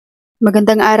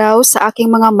Magandang araw sa aking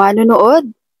mga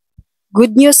manonood.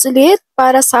 Good news ulit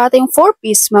para sa ating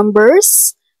 4-piece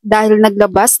members dahil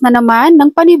naglabas na naman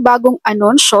ng panibagong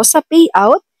anunsyo sa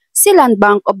payout si Land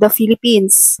Bank of the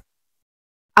Philippines.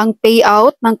 Ang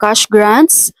payout ng cash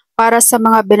grants para sa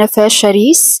mga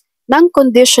beneficiaries ng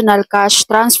Conditional Cash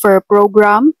Transfer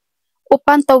Program o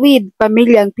Pantawid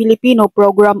Pamilyang Pilipino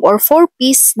Program or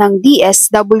 4-piece ng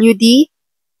DSWD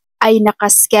ay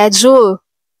nakaschedule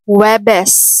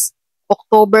Huwebes,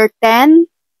 October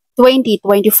 10,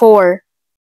 2024.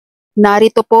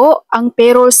 Narito po ang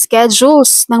payroll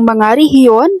schedules ng mga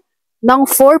rehiyon ng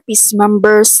 4-piece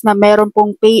members na meron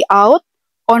pong payout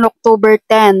on October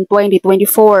 10,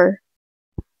 2024.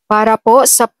 Para po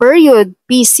sa period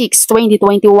P6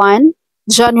 2021,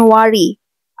 January,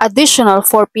 additional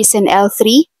 4-piece and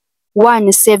L3,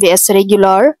 1 CVS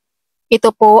regular.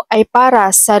 Ito po ay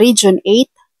para sa Region 8,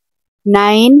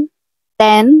 9,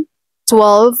 10,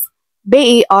 12,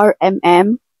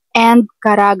 BARMM, and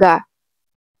Caraga.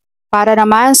 Para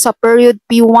naman sa period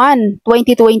P1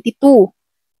 2022,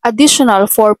 additional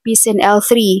 4-piece and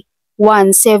L3,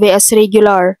 1 CVS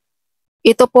regular.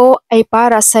 Ito po ay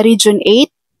para sa Region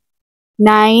 8,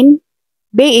 9,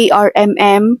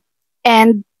 BARMM,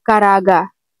 and Caraga.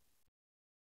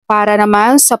 Para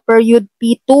naman sa period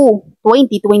P2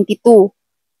 2022,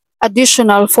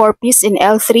 additional 4-piece and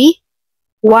L3,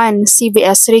 1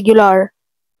 CVS regular.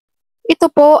 Ito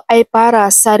po ay para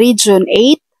sa Region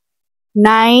 8,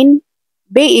 9,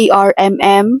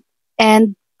 BARMM,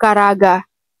 and Caraga.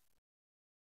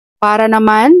 Para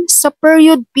naman sa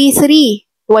period P3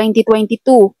 2022,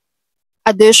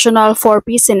 additional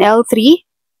 4-piece and L3,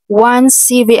 1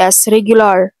 CVS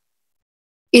regular.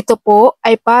 Ito po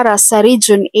ay para sa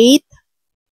Region 8,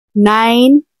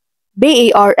 9,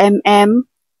 BARMM,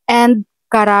 and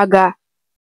Caraga.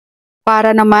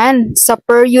 Para naman sa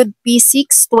period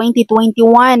P6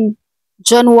 2021,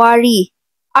 January,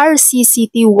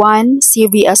 RCCT 1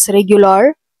 CVS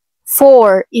regular,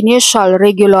 4 initial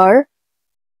regular.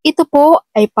 Ito po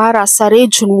ay para sa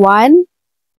Region 1,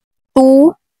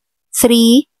 2,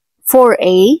 3,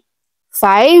 4A,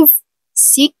 5,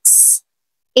 6,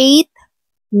 8,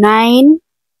 9,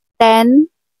 10,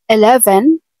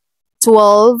 11,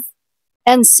 12,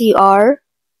 NCR,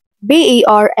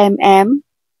 BARMM,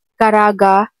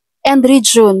 Caraga, and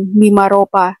Region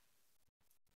Mimaropa.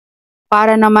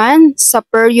 Para naman sa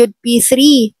period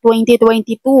P3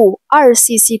 2022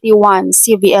 RCCT1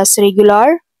 CVS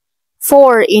regular,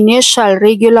 4 initial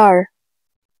regular.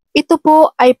 Ito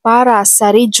po ay para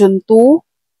sa Region 2,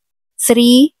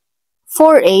 3,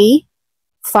 4A,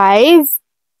 5,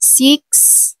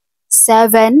 6,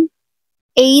 7,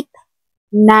 8,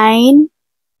 9,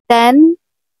 10,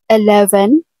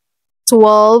 11,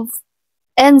 12,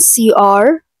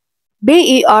 NCR,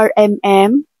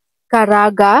 BARMM,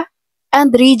 Caraga, and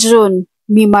Region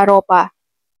Mimaropa.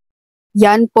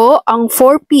 Yan po ang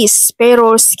 4-piece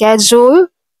payroll schedule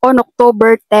on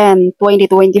October 10,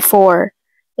 2024.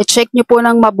 I-check nyo po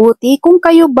ng mabuti kung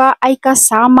kayo ba ay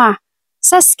kasama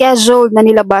sa schedule na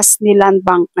nilabas ni Land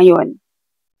Bank ngayon.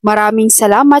 Maraming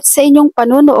salamat sa inyong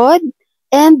panunood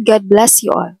and God bless you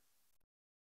all.